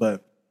worlds,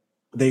 but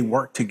they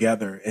work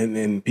together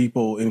and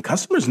people and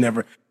customers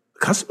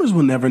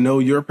will never know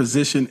your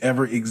position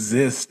ever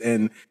exists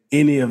in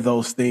any of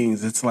those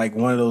things. It's like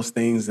one of those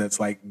things that's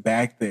like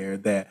back there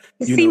that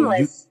it's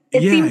seamless.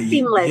 It seems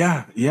seamless.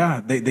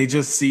 Yeah. They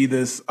just see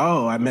this.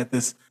 Oh, I met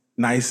this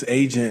nice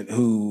agent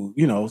who,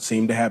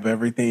 seemed to have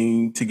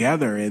everything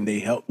together, and they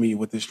helped me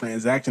with this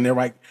transaction. They're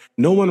like,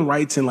 no one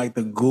writes in like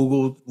the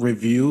Google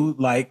review,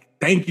 like,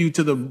 thank you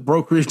to the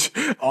brokerage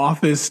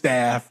office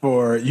staff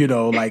for,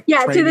 like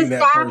Yeah, to the training that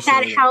staff person.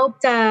 that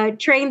helped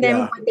train them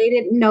Yeah. when they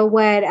didn't know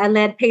what a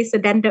lead-based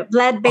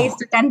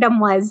addendum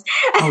was.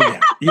 Oh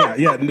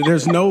yeah.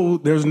 There's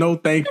no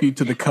thank you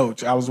to the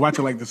coach. I was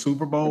watching like the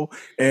Super Bowl,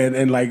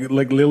 and like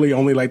literally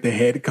only like the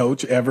head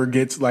coach ever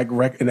gets like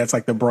and that's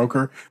like the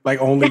broker, like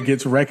only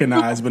gets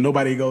recognized, but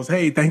nobody goes,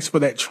 hey, thanks for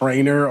that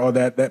trainer or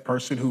that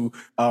person who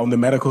on the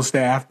medical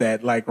staff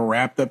that like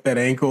wrapped up that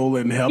ankle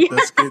and helped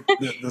us get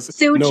the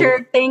suture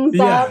things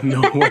up.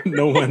 No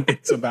one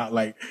thinks about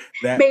like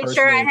that. Made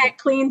sure I had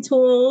clean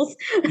tools.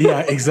 Yeah,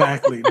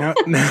 exactly.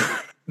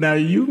 Now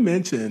you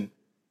mentioned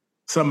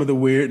some of the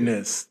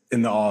weirdness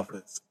in the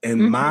office,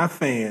 and my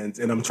fans,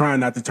 and I'm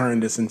trying not to turn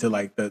this into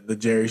like the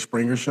Jerry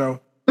Springer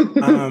show,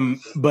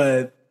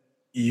 but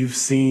you've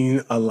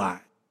seen a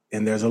lot,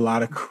 and there's a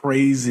lot of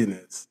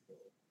craziness,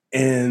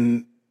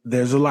 and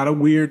there's a lot of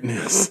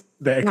weirdness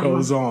that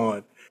goes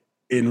on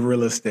in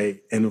real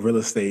estate and real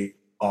estate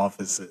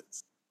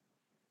offices.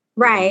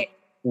 Right.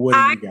 What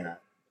do you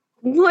got?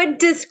 Would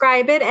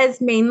describe it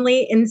as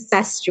mainly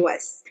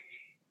incestuous.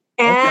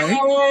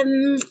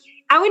 And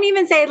I wouldn't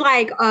even say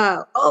like,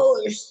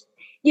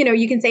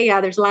 you can say,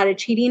 there's a lot of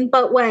cheating,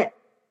 but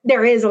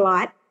there is a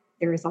lot.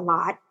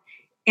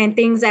 And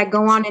things that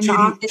go on in the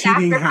office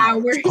after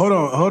hours. Hold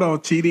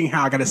on. Cheating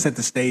how? I got to set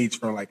the stage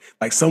for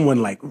like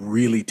someone like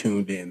really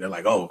tuned in. They're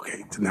like, oh,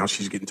 okay. So now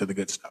she's getting to the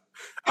good stuff.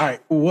 All right.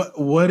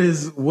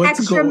 What's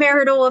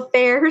extramarital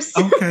affairs?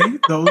 Okay.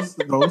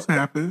 Those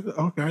happen.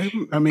 Okay.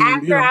 I mean,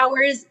 after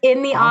hours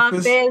in the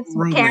office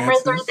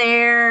cameras are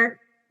there.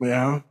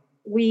 Yeah.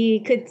 We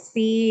could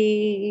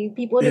see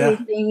people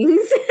doing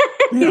things,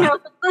 and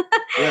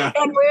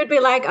we would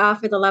be like, oh,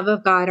 for the love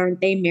of God,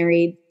 aren't they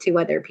married to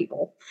other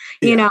people?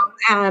 And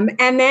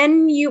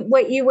then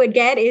what you would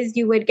get is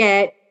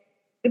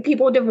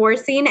people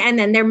divorcing, and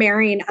then they're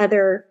marrying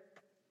other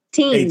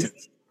teams,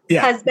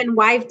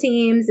 husband-wife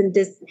teams, and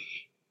just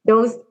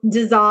those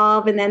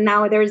dissolve. And then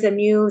now there's a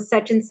new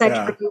such and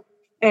such group.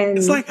 And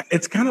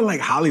it's kind of like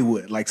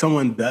Hollywood. Like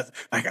someone does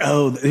like,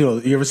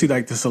 you ever see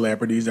like the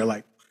celebrities? They're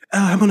like,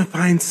 I'm going to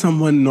find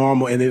someone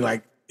normal. And they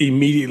like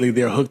immediately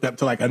they're hooked up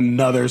to like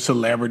another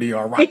celebrity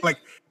or like,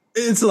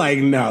 it's like,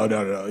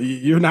 no.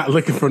 You're not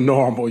looking for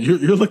normal.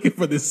 You're looking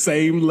for the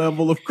same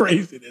level of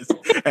craziness.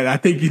 And I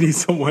think you need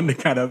someone to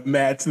kind of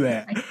match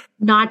that.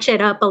 Notch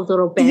it up a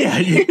little bit. Yeah,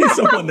 you need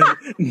someone to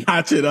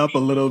notch it up a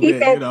little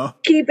bit,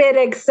 Keep it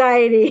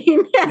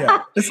exciting.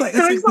 Yeah. It's like,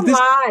 there's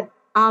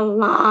a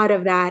lot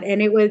of that.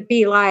 And it would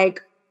be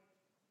like,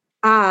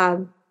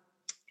 and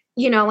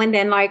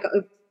then like,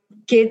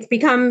 kids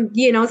become,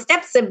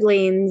 step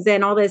siblings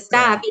and all this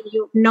stuff. And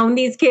you've known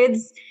these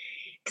kids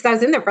because I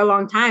was in there for a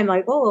long time.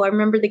 Like, I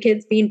remember the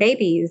kids being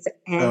babies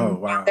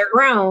and now they're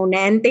grown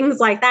and things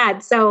like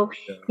that. So,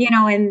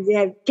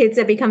 and kids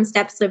that become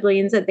step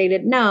siblings that they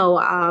didn't know,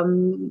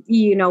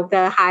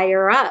 the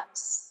higher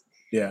ups.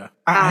 Yeah.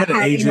 I had an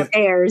agent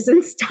affairs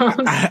and stuff.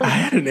 I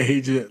had an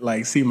agent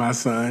like see my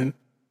son,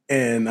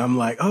 and I'm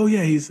like, oh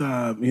yeah, he's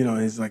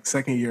he's like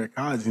second year at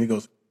college, and he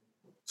goes,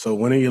 so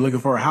when are you looking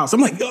for a house?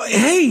 I'm like,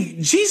 hey,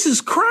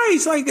 Jesus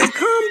Christ, like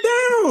calm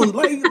down.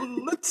 Like,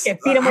 let's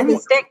beat him with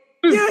a stick.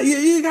 Yeah,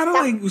 you gotta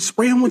like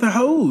spray them with a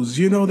hose.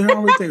 They're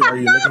always saying, are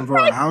you looking for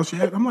a house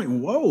yet? I'm like,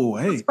 whoa,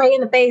 hey. Spray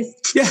in the face.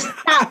 Yeah.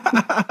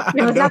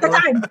 No, it's not the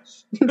time.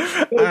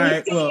 All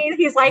right, well,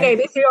 he's like, hey,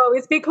 they should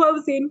always be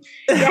closing.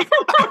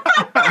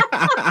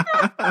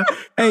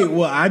 Hey,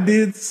 well, I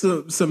did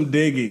some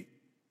digging,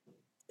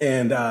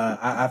 and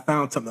I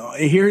found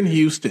something. Here in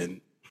Houston,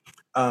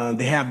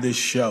 they have this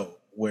show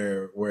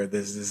where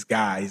there's this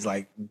guy. He's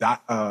like,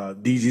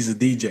 he's a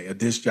DJ, a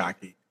disc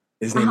jockey.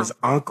 His name is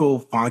Uncle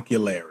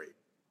Fonkulary.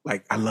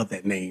 Like, I love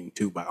that name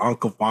too, but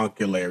Uncle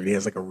Fonkulary. He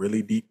has like a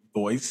really deep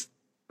voice.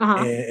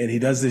 And he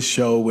does this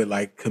show with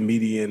like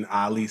comedian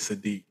Ali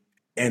Sadiq.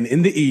 And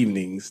in the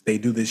evenings, they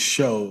do this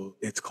show.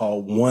 It's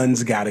called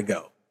One's Gotta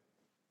Go.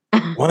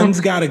 One's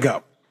Gotta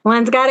Go.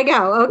 One's Gotta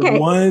Go. Okay.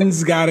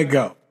 One's Gotta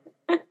Go.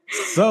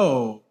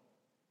 So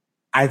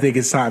I think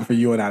it's time for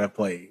you and I to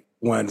play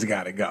One's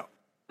Gotta Go.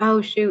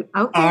 Oh, shoot.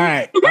 Okay. All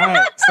right.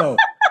 So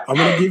I'm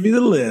going to give you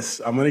the list.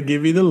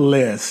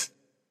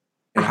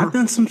 And I've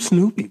done some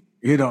snooping.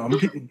 I'm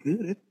getting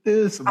good at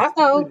this. I've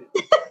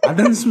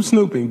done some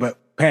snooping, but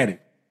Patty,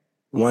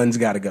 one's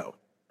got to go.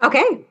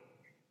 Okay.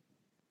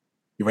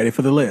 You ready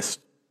for the list?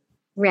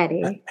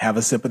 Ready. Have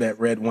a sip of that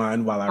red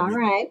wine while I read. All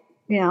right.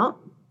 Yeah.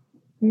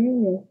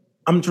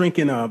 I'm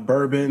drinking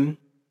bourbon,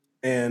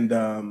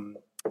 and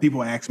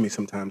people ask me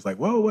sometimes, like,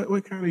 "Whoa,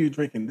 what kind are you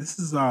drinking?" This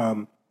is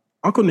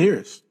Uncle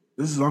Nearest.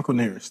 This is Uncle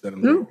Nearest that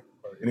I'm drinking.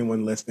 For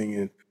anyone listening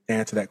and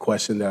answer that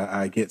question that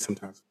I get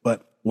sometimes.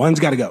 But one's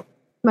got to go.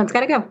 One's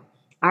got to go.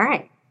 All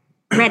right.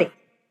 Ready.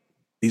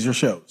 These are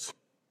shows.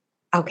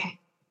 Okay.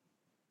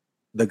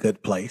 The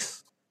Good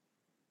Place.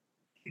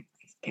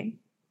 Okay.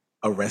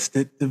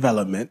 Arrested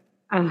Development.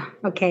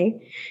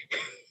 Okay.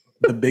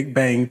 The Big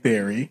Bang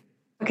Theory,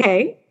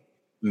 Okay.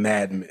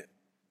 Mad Men.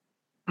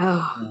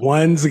 Oh.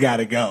 One's got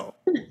to go.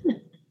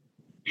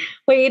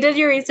 Wait, you did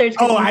your research.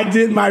 Oh, I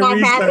did my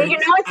research. You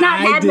know it's not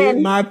Mad I did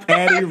Men. my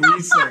Patty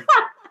research.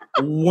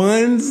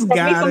 One's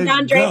got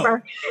to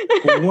go.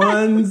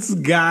 One's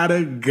got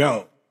to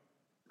go.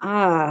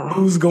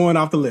 Who's going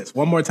off the list?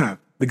 One more time.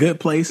 The Good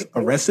Place,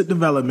 Arrested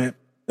Development,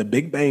 The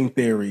Big Bang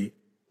Theory,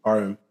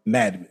 or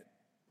Mad Men.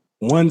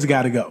 One's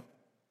got to go.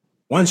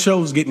 One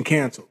show's getting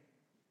canceled.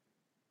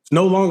 It's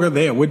no longer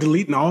there. We're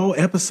deleting all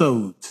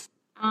episodes.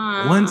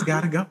 One's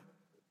got to go.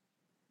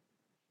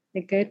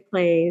 The Good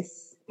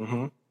Place.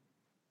 Mm-hmm.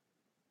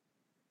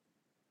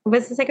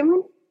 What's the second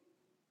one?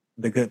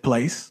 The Good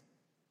Place,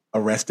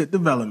 Arrested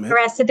Development.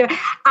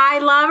 I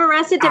love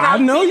Arrested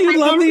Development. I know you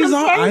love these.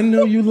 I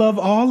know you love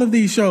all of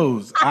these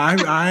shows.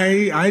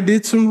 I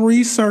did some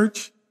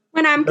research.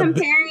 When I'm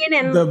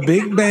comparing The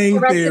Big Bang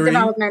Theory,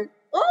 because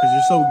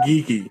you're so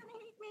geeky,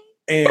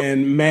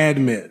 and Mad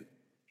Men.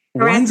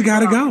 One's got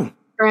to go.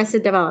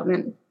 Arrested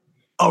Development.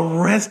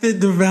 Arrested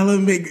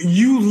Development.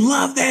 You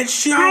love that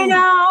show. I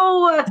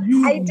know.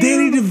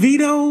 Danny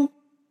DeVito.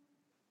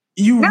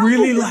 You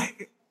really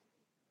like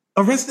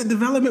Arrested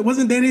Development.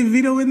 Wasn't Danny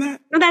DeVito in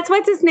that? No, that's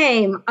what's his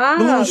name. The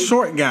little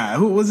short guy.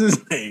 Who was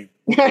his name?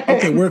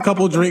 Okay, we're a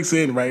couple drinks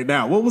in right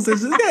now. What was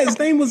his name? His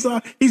name was,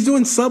 he's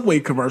doing Subway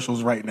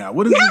commercials right now.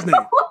 What is his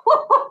name?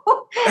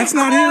 That's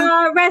not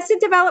him. Arrested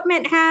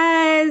Development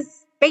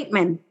has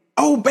Bateman.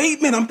 Oh,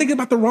 Bateman. I'm thinking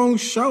about the wrong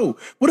show.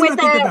 What am I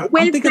thinking about?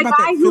 I'm thinking about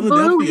that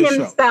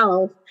Philadelphia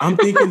show. I'm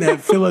thinking that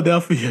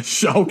Philadelphia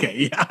show.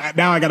 Okay, yeah.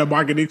 Now I got to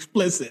mark it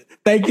explicit.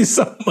 Thank you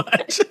so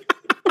much.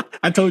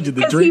 I told you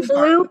the drink. He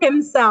blew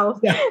himself.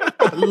 Yeah,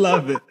 I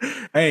love it.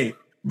 Hey,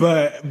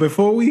 but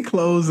before we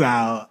close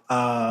out,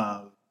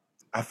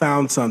 I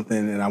found something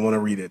and I want to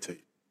read it to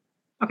you.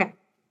 Okay.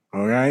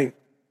 All right.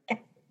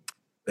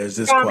 There's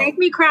this Don't quote. make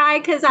me cry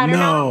because I don't know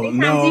how many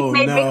times you've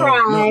made me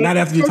cry. No, not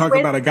after you talk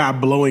about a guy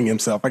blowing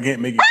himself. I can't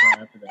make you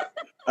cry after that.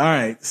 All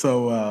right.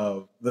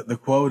 So the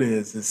quote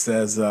is, it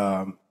says,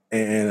 and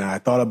I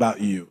thought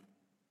about you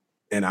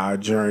and our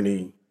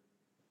journey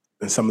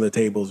and some of the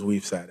tables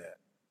we've sat at.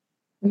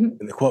 Mm-hmm.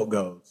 And the quote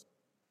goes,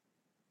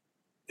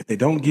 if they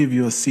don't give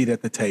you a seat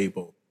at the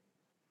table,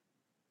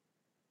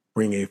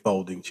 bring a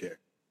folding chair.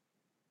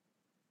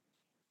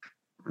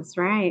 That's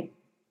right.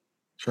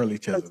 Shirley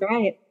Chisholm. That's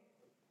right.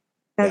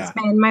 That's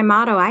been my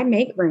motto. I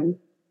make room.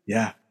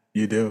 Yeah,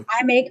 you do.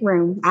 I make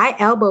room. I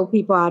elbow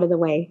people out of the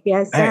way.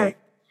 Yes, sir.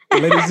 Hey,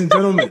 ladies and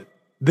gentlemen,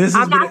 this is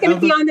I'm not going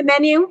to be on the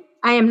menu.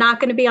 I am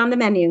not going to be on the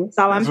menu. That's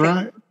all I'm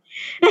saying.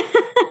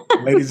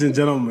 Right. Ladies and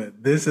gentlemen,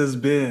 this has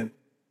been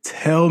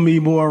Tell Me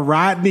More,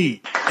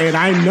 Rodney. And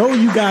I know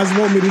you guys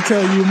want me to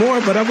tell you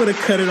more, but I'm going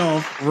to cut it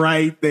off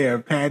right there.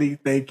 Patty,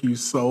 thank you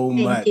so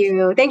much. Thank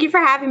you. Thank you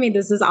for having me.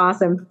 This is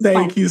awesome.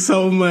 Thank you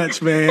so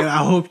much, man.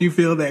 I hope you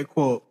feel that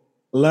quote.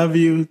 Love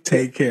you.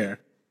 Take care.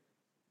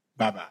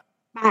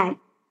 Bye-bye.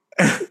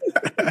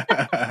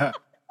 Bye.